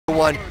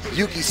1,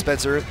 Yuuki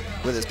Spencer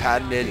with his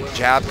patented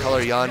jab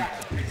color Yun.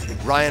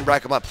 Ryan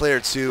Brackamont, player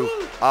 2,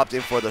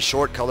 opting for the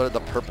short color,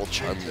 the purple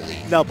Chun-Li.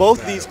 Now,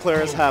 both these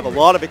players have a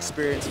lot of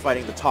experience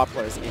fighting the top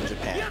players in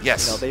Japan.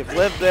 Yes. You know, they've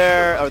lived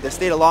there, or they've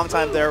stayed a long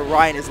time there.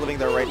 Ryan is living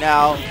there right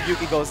now.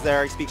 Yuuki goes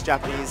there, he speaks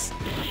Japanese,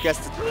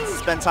 gets to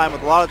spend time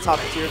with a lot of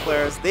top-tier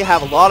players. They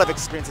have a lot of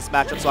experience in this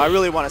matchup, so I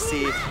really want to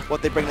see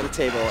what they bring to the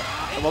table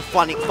and what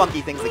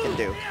funky things they can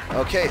do.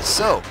 Okay,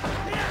 so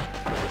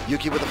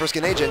Yuuki with the first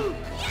Ganejin.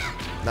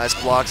 Nice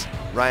blocks.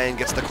 Ryan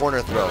gets the corner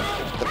throw.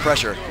 The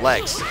pressure,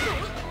 legs.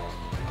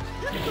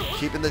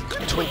 Keeping the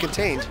twin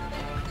contained.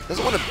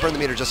 Doesn't want to burn the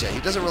meter just yet.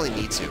 He doesn't really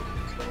need to.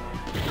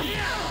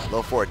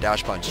 Low forward,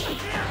 dash punch.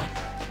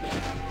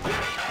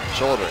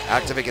 Shoulder,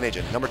 activate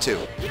Ganejin. Number 2.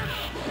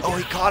 Oh,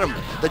 he caught him.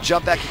 The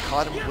jump back, he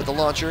caught him with the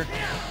launcher.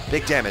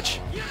 Big damage.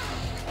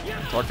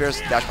 Torque Fierce,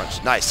 dash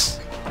punch.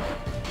 Nice.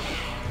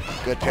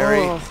 Good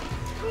parry. Oh,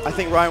 I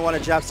think Ryan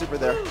wanted jab super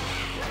there.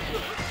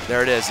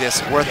 There it is.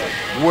 Yes,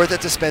 worth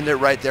it to spend it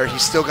right there.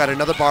 He's still got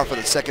another bar for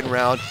the second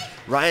round.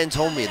 Ryan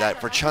told me that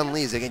for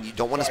Chun-Li's, again, you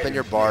don't want to spend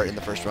your bar in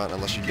the first round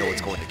unless you know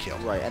it's going to kill.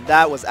 Right, and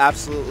that was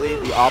absolutely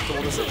the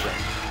optimal decision.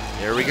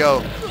 Here we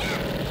go.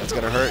 That's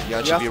going to hurt.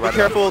 Yun should be right. Be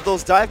careful with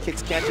those dive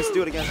kicks. Can't just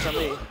do it against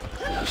Chun-Li.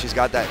 She's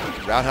got that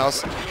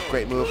roundhouse.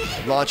 Great move.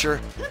 Launcher.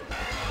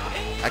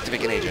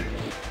 Activate Ganejin.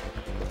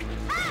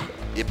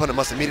 The opponent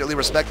must immediately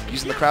respect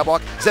using the crab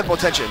walk. Zenpo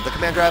tension. The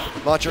command grab,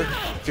 launcher,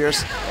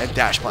 fierce, and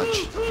dash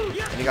punch.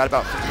 And he got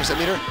about 50%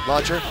 meter.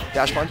 Launcher,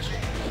 dash punch.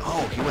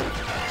 Oh, he went.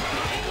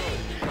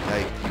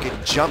 You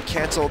can jump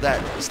cancel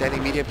that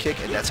standing medium kick,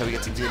 and that's how he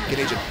gets into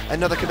Ganejin.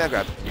 Another command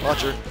grab.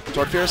 Launcher,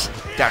 toward fierce,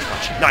 dash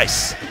punch.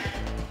 Nice.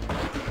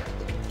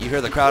 You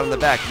hear the crowd in the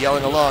back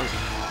yelling along,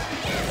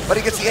 but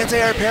he gets the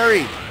anti-air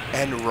parry,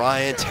 and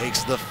Ryan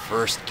takes the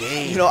first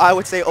game. You know, I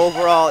would say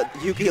overall,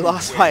 Yuuki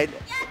lost by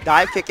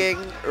dive kicking,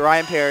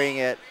 Ryan parrying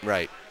it.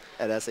 Right.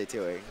 And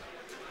SA2ing.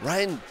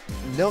 Ryan,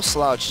 no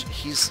slouch,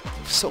 he's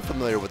so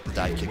familiar with the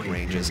dive kick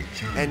ranges,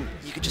 and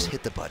you can just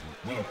hit the button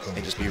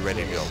and just be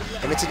ready to go.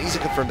 And it's an easy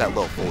confirm that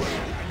low forward.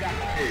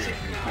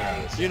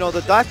 You know,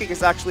 the dive kick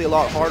is actually a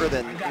lot harder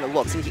than it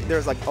looks.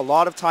 There's like a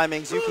lot of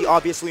timings. Yuuki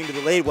obviously in the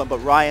delayed one, but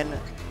Ryan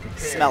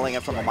smelling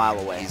it from a mile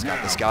away. He's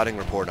got the scouting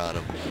report on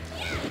him.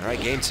 All right,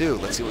 game 2.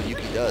 Let's see what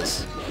Yuuki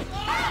does.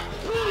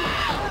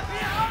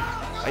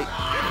 Right,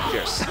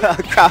 fierce.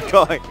 Crowd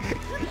going,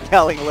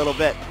 yelling a little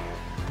bit.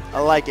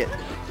 I like it.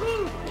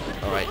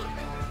 All right.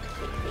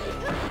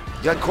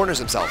 Yun corners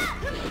himself.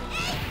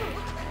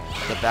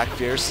 The back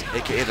fierce,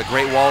 aka the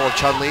Great Wall of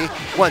Chun-Li.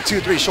 1,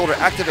 2, 3, shoulder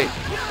activate.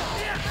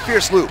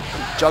 Fierce loop,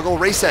 juggle,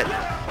 reset.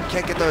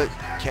 Can't get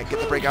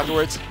the break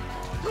afterwards.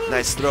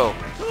 Nice throw.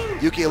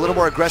 Yuuki a little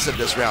more aggressive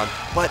this round,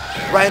 but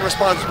Ryan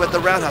responds with the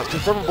roundhouse,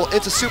 confirmable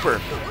into super.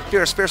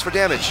 Fierce for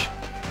damage.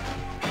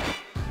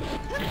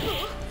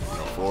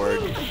 Go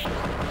forward.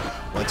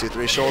 1, 2,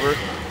 3, shoulder.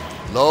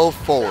 Low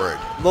forward.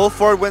 Low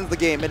forward wins the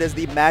game. It is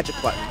the magic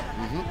button.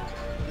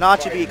 Not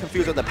to be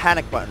confused with the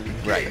panic button.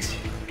 Right.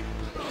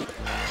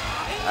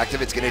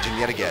 Activates Ganejin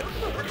yet again.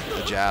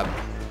 The jab.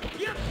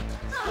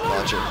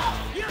 Launcher.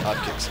 Up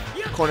kicks.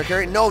 Corner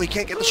carry. No, he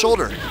can't get the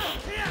shoulder.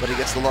 But he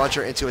gets the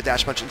launcher into a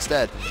dash punch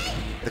instead.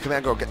 The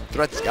command girl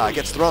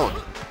gets thrown.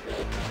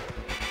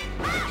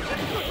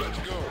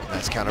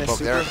 Nice counter poke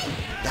there.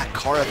 That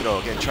Kara throw,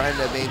 again, trying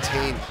to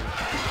maintain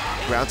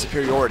ground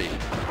superiority.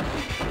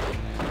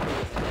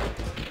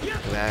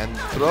 Command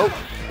throw.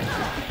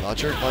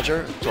 Launcher,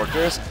 torque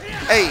fierce.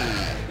 Hey!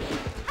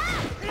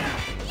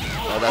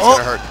 Oh, that's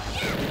gonna hurt.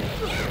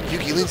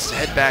 Yuuki leans his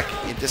head back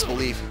in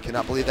disbelief.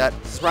 Cannot believe that.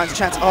 This Ryan's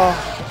chance.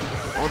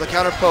 Oh, the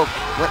counter poke.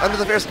 Went under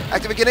the fierce.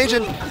 Activate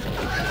Ganejin.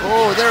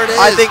 Oh, there it is.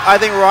 I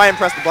think Ryan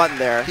pressed the button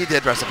there. He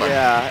did press the button.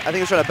 Yeah, I think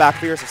he was trying to back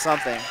fierce or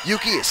something.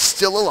 Yuuki is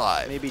still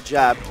alive. Maybe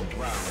jab.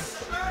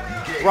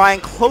 Ryan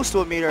close to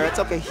a meter. It's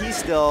okay. He's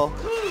still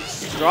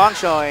strong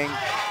showing.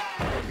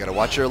 You gotta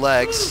watch your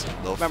legs.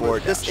 Low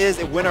forward. This is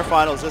a winner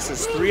finals. This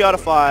is 3 out of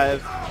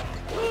 5.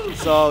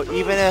 So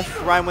even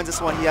if Ryan wins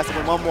this one, he has to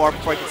win one more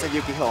before he can send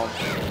Yuuki home.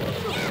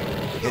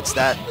 Hits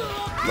that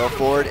low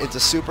forward into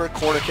super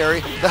corner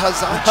carry. The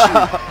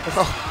Hazachi.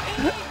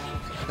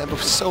 That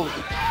move's so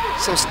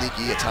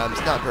sneaky at times.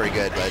 Not very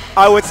good, but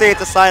I would say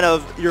it's a sign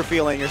of you're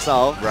feeling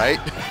yourself. Right.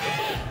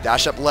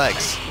 Dash up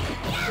legs.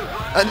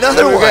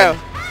 Another one. Go.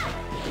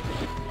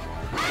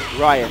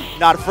 Ryan,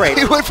 not afraid.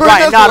 He went for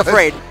Ryan, not one.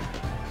 afraid.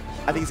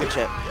 I think he's gonna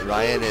chip.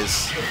 Ryan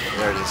is,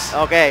 there it is.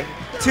 Okay,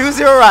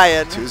 2-0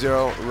 Ryan.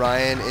 2-0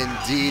 Ryan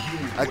indeed.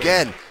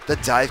 Again, the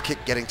dive kick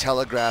getting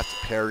telegraphed,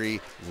 parry,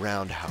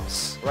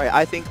 roundhouse. Right,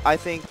 I think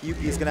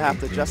Yuuki is gonna have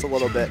to adjust a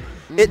little bit.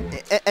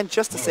 And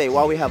just to say,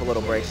 while we have a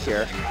little break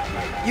here,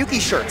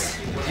 Yuuki's shirts.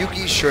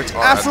 Yuuki's shirts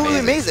are absolutely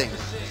amazing.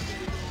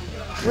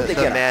 The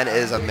man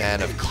is a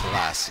man of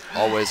class.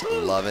 Always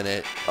loving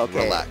it.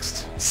 Okay.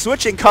 Relaxed.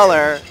 Switching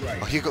color.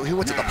 Oh, he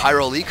went to the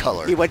Pyro Lee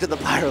color. He went to the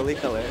Pyro Lee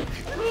color.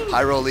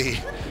 Pyro Lee,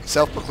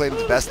 self-proclaimed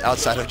the best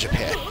outside of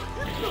Japan.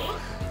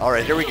 All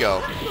right, here we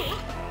go.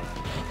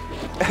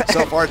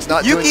 So far, it's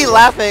not Yuuki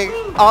laughing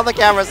on the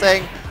camera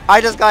saying,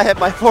 I just got hit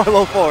by 4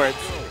 low forwards.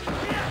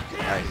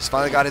 right, he's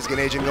finally got his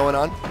Genagin going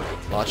on.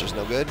 Launcher's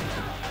no good.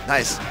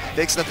 Nice.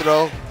 Fakes the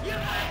throw.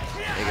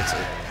 He gets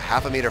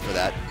half a meter for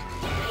that.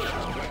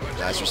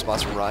 Nice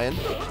response from Ryan.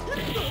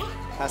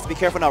 Has to be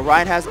careful now.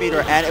 Ryan has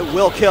meter, and it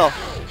will kill.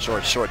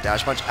 Short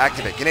dash punch.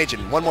 Activate.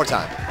 Genagin one more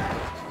time.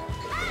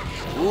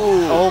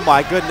 Ooh. Oh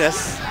my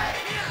goodness.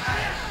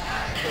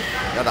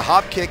 Now the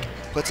hop kick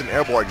puts him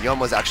airborne. Yum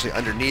was actually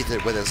underneath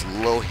it with his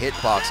low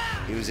hitbox.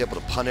 He was able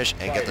to punish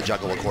and get the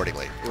juggle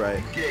accordingly.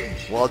 Right.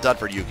 Well done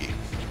for Yuuki.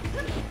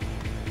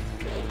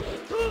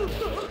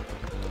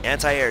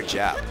 Anti-air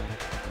jab.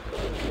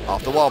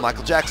 Off the wall,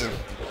 Michael Jackson.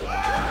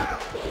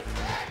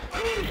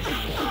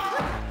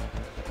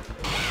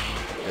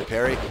 Good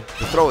parry.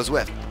 The throw is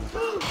whiffed.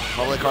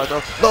 Probably card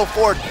throw. Low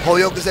forward.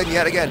 Holyokuzen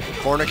yet again.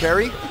 Corner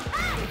carry.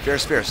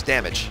 Fierce.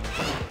 Damage.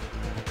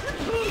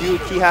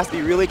 Yuuki has to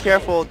be really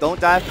careful. Don't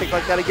dive kick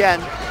like that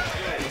again.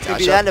 It's going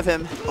to be the end of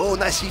him. Oh,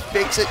 nice. He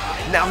fakes it.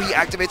 Now he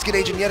activates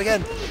Genagin yet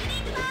again.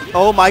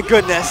 Oh my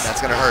goodness.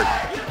 That's going to hurt.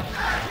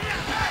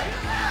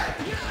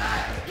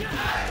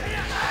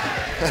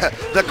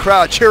 The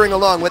crowd cheering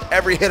along with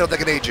every hit of the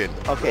Genagin.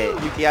 Okay,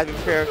 Yuuki has to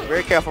be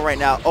very careful right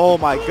now. Oh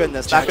my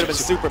goodness. That could have been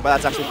super, but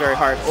that's actually very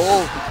hard.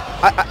 Oh.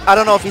 I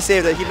don't know if he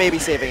saved it. He may be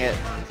saving it.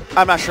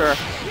 I'm not sure.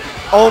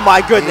 Oh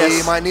my goodness.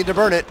 He might need to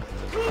burn it.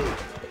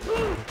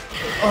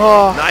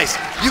 Oh. Nice.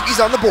 Yuuki's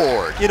on the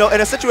board. You know,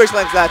 in a situation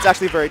like that, it's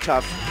actually very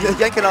tough.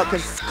 Genkin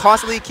can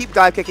constantly keep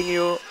dive kicking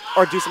you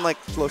or do something like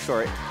slow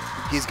short.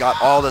 He's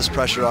got all this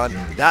pressure on.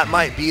 That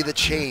might be the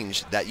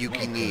change that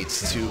Yuuki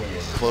needs to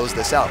close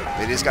this out.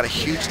 It has got a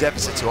huge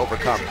deficit to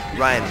overcome.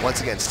 Ryan,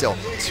 once again, still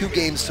 2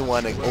 games to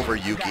 1 over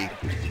Yuuki.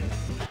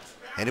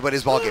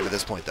 Anybody's ball game at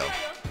this point, though.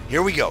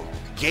 Here we go.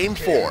 Game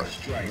 4,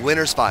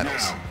 winners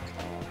finals.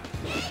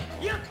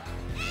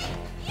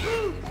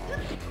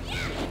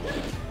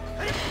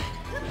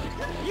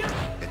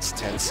 It's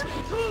tense.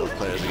 Both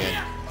players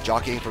again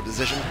jockeying for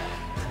position.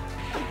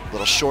 A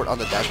little short on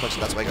the dash punch,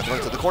 and that's why he got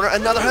thrown to the corner.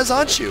 Another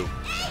Hazanchu.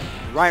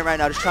 Ryan right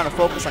now just trying to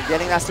focus on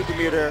getting that super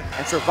meter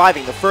and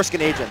surviving the first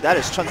Genagin. That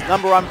is Chun's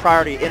 #1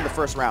 priority in the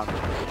first round.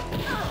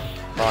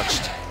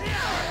 Launched.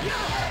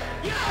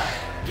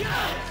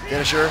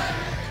 Finisher,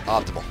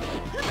 optimal.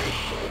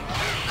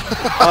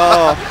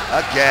 Oh.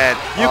 Again.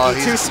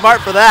 Yuuki too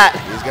smart for that.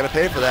 He's going to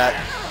pay for that.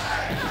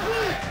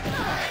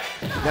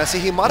 Now, see,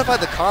 he modified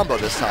the combo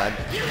this time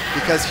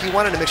because he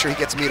wanted to make sure he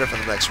gets meter for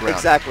the next round.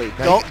 Exactly.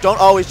 Don't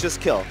always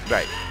just kill.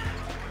 Right.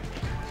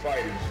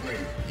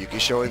 Yuuki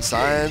showing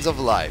signs of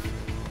life.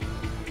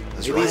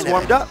 Maybe he's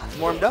warmed up.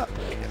 Warmed up.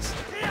 Yes.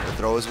 The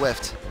throw is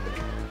whiffed.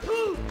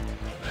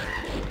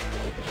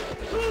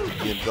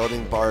 The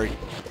building bar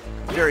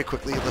very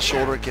quickly. The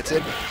shoulder gets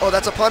in. Oh,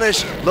 that's a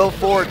punish. Low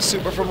forward.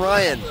 Super from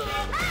Ryan.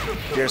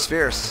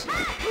 Fierce.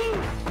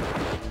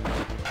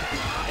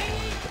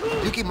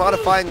 Yuuki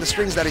modifying the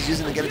strings that he's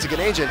using to get it to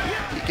Genagin.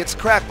 He gets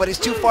cracked, but he's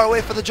too far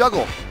away for the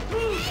juggle.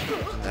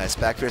 Nice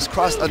back fierce.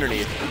 Crossed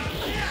underneath.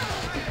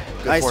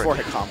 Good nice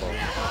forehead combo.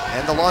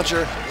 And the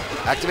launcher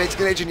activates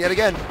Genagin yet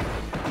again.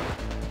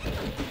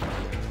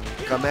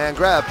 Command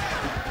grab.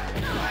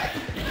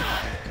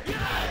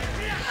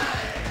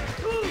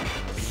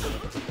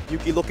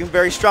 Yuuki looking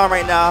very strong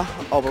right now.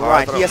 Oh, but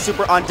Ryan, he has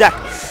super on deck.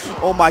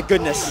 Oh my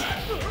goodness.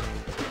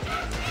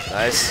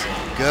 Nice.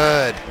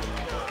 Good.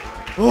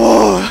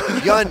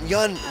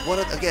 Yun,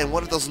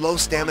 one of those low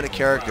stamina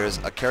characters.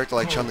 A character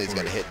like Chun-Li is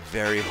going to hit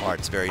very hard.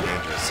 It's very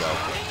dangerous. So,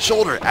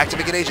 shoulder,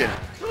 activate Genagin.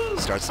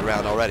 Starts the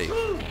round already.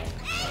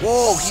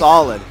 Whoa,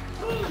 solid.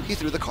 He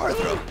threw the car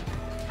throw.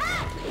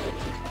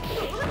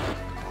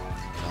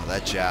 Oh,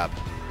 that jab.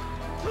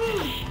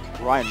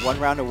 Ryan 1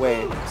 round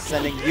away,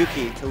 sending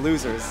Yuuki to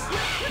losers.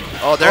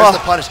 Oh, there's the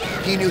punish.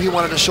 He knew he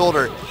wanted a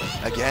shoulder.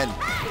 Again,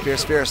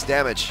 fierce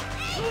damage.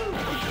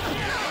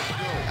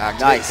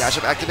 Activate, nice. Dash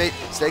up, activate,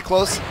 stay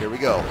close. Here we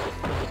go.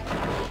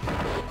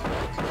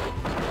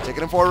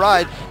 Taking him for a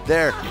ride.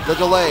 There, the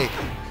delay.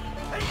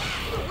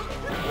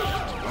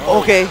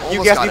 Okay,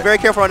 Yuuki has to be very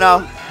careful right now.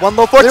 1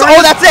 low forward.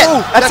 Oh, that's it.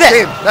 Ooh, that's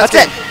it. That's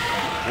it.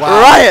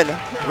 Wow. Ryan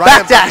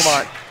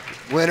backdash.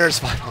 Winners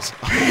finals.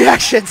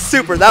 Reaction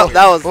super. That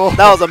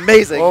was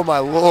amazing. Oh my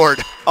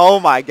lord. Oh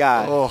my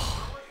god.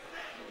 Oh.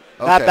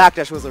 Okay. That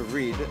backdash was a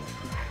read.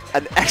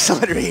 An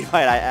excellent read,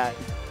 might I add.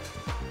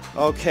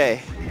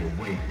 Okay.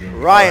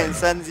 Ryan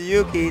sends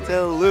Yuuki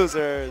to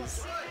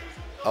losers.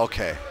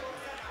 Okay.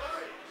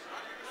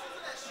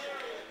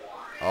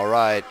 All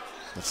right.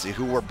 Let's see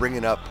who we're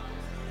bringing up.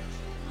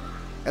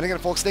 And again,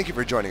 folks, thank you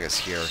for joining us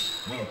here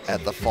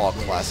at the Fall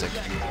Classic.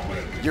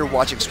 You're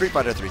watching Street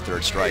Fighter 3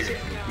 Third Strike,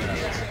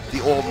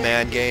 the old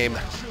man game.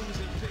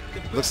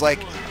 Looks like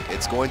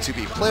it's going to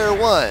be player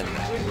 1,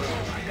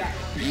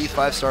 the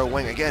 5-star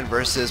wing again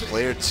versus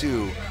player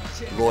 2,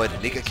 Lloyd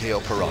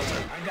Nikakeo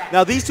Peralta.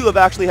 Now these two have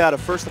actually had a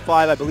 1st to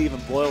 5, I believe, in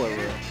Boiler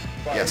Room.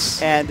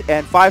 Yes. And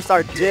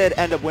 5-star did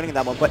end up winning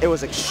that one, but it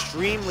was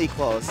extremely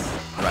close.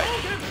 Right.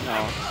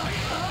 No.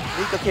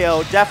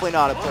 Nikakeo, definitely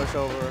not a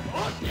pushover.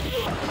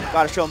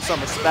 Gotta show him some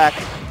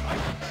respect.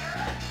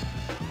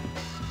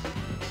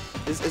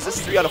 Is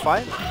this 3 out of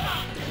 5?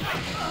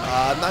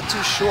 I'm not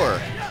too sure.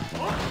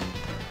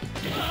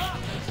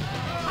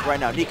 right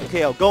now. Nika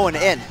KO going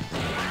in.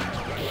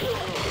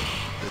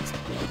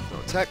 No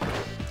tech.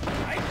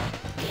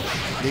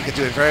 Nika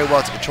doing very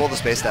well to control the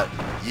space that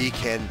Yi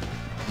can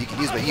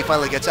use, but Yi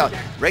finally gets out.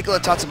 Regular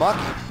Tatsumaki.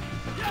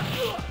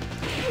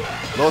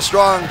 Low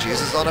strong,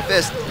 Jesus on a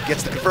fist.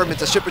 Gets the confirm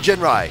into Shipper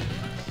Jinrai.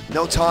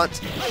 No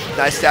taunt.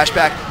 Nice dash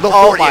back. Low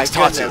forward EX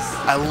Tatsu.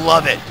 I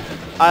love it.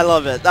 I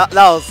love it. That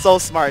was so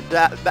smart.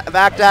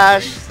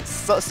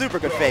 Backdash. Super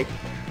good fake.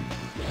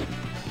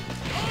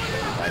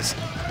 Nice.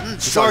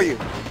 Shoryu.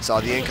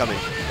 Saw the incoming.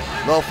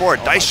 Low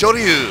forward. Dice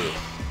Shoryu.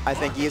 I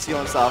think he is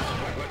feeling himself.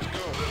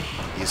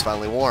 He's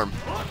finally warm.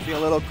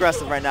 Feeling a little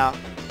aggressive right now.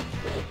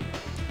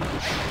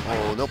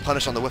 Oh, no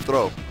punish on the whiff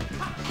throw.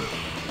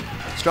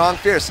 Strong,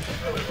 fierce.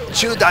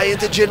 Chudai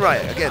into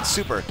Jinrai. Again,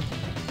 super.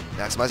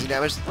 Maximizing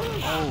damage.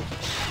 Oh,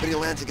 but he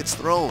lands and gets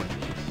thrown.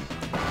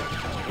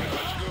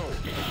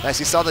 Nice,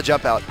 he saw the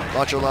jump out.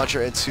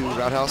 Launcher into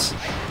roundhouse.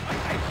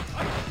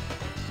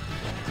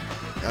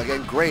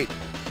 Again, great.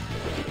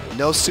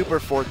 No super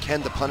for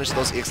Ken to punish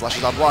those EX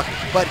slashes on block,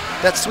 but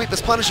that sweep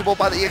is punishable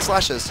by the EX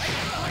slashes.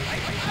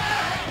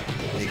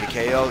 Nika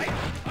KO.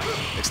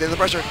 Extend the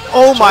pressure.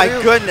 Oh my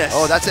goodness.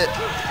 Oh, that's it.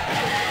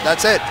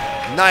 That's it.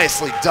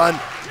 Nicely done.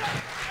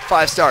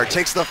 5-star.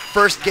 Takes the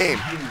first game.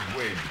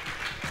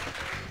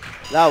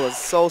 That was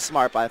so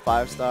smart by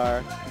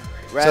 5-star.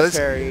 Red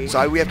Perry.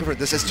 So we have confirmed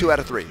this is 2 out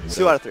of 3.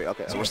 2 out of 3,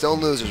 okay. So we're still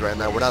in losers right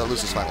now. We're not in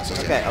losers finals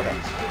just yet. Okay.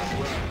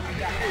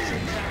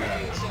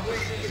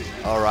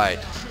 All right.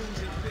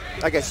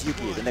 I guess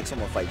Yuuki, the next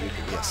one will fight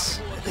Yuuki.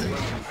 Yes.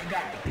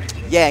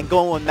 Yeah, and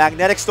going with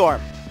Magnetic Storm.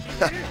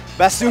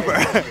 Best super.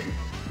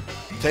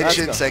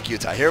 Tenshin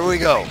Sekyutai. Here we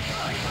go.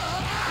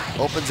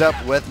 Opens up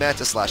with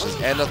Mantis Slashes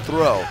and a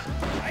throw.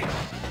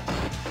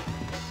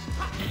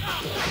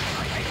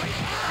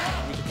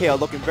 KO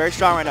looking very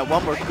strong right now.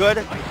 One more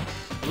good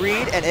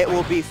read, and it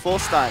will be full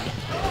stun.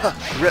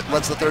 Rip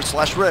lets the third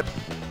slash rip.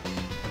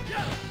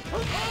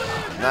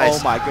 Nice.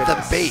 Oh my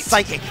goodness. The bait.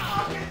 Psychic.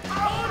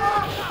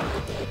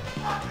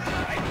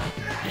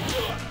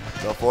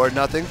 Go forward,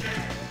 nothing.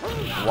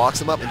 Walks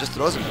him up and just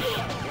throws him.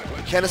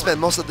 Ken has spent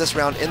most of this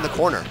round in the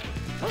corner.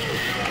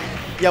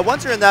 Yeah,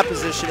 once you're in that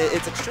position,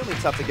 it's extremely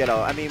tough to get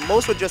out. I mean,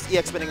 most would just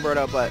EX spinning bird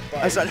out, but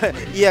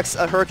EX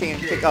hurricane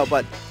and kick out,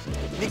 but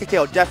Nika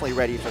KO definitely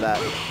ready for that.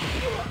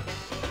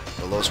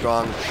 The low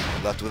strong,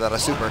 left without a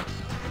super.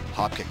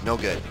 Hop kick, no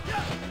good.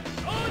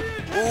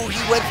 Ooh,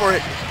 he went for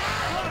it.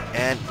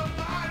 And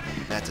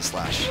that's a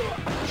slash.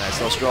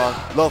 Nice, low strong.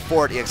 Low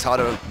forward, EX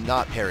Hado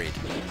not parried.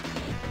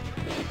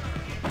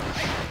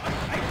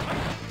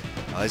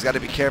 Oh, he's got to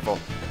be careful.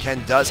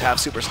 Ken does have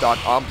super stock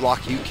on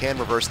block. You can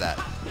reverse that.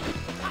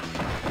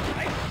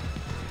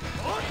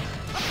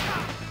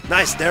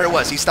 Nice, there it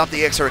was. He stopped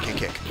the EX Hurricane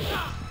kick.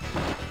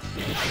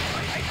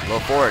 Low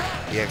forward,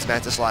 EX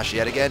Mantis Slash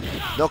yet again.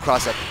 No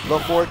cross up. Low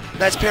forward,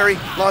 nice parry.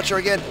 Launcher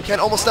again.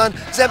 Ken almost done.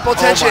 Zenpo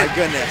Tenshin. Oh my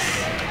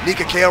goodness.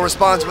 Nika KO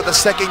responds with a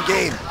second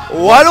game.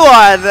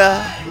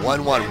 1-1.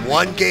 1-1.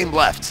 One game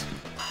left.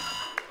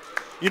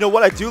 You know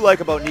what I do like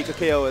about Nika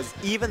KO is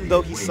even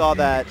though he saw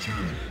that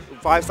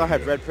 5-star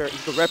had red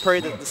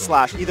parry the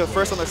slash, either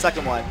first one or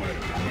second one,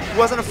 he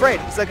wasn't afraid.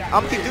 He's like,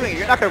 I'm keep doing it.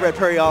 You're not going to red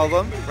parry all of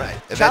them. Right.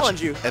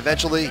 Challenge you.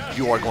 Eventually,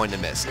 you are going to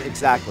miss.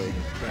 Exactly.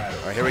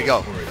 All right, here we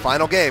go.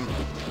 Final game.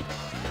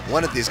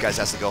 One of these guys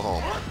has to go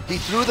home. He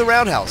threw the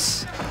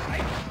roundhouse.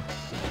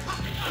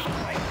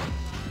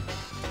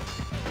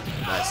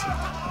 Nice.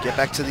 Get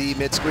back to the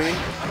mid-screen.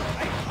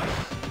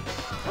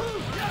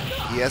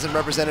 He hasn't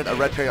represented a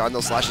red parry on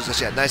those slashes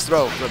just yet. Nice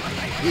throw from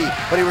E,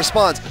 but he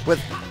responds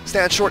with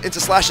stand short into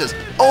slashes.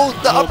 Oh,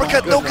 the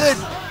uppercut, no good.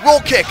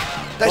 Roll kick.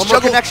 Nice One more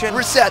juggle, connection.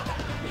 reset.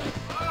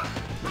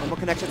 One more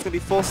connection. It's going to be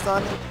full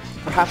stun.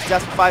 Perhaps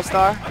just for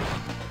 5-star.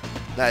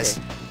 Nice.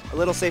 Okay. A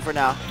little safer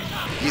now.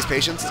 He's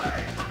patient.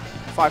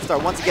 5-star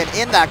once again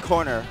in that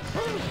corner.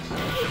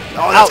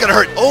 Oh, that's going to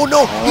hurt. Oh,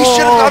 no. He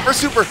should have gone for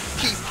super.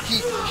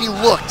 He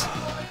looked.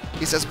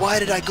 He says, why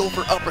did I go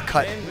for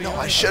uppercut? No,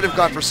 I should have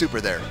gone for super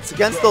there. It's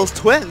against those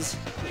twins.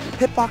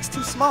 Hitbox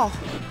too small.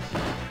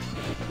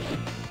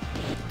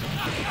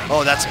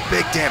 Oh, that's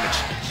big damage.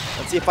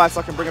 Let's see if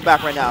 5-star can bring it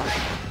back right now.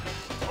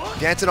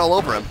 Dancing all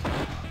over him.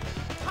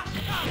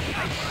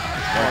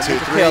 1, 2,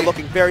 3. KO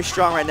looking very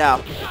strong right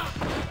now.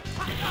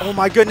 Oh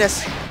my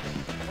goodness.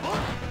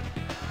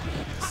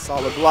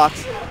 Solid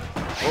blocks.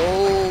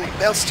 Oh,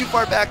 bounced too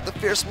far back. The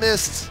fierce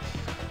missed.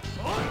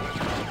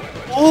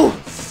 Ooh.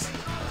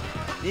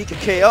 Nika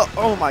KO.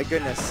 Oh my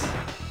goodness.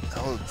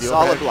 Oh,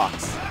 solid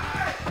blocks.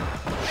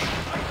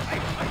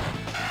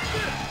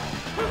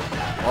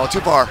 Oh,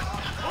 too far.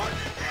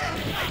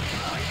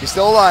 He's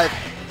still alive.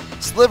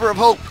 Sliver of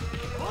hope.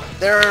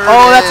 There it is.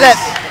 That's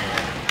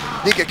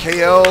it. Nika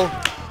KO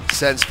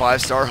sends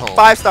 5-star home.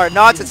 5-star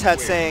nods its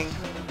head saying,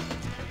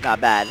 not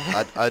bad.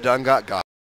 I done got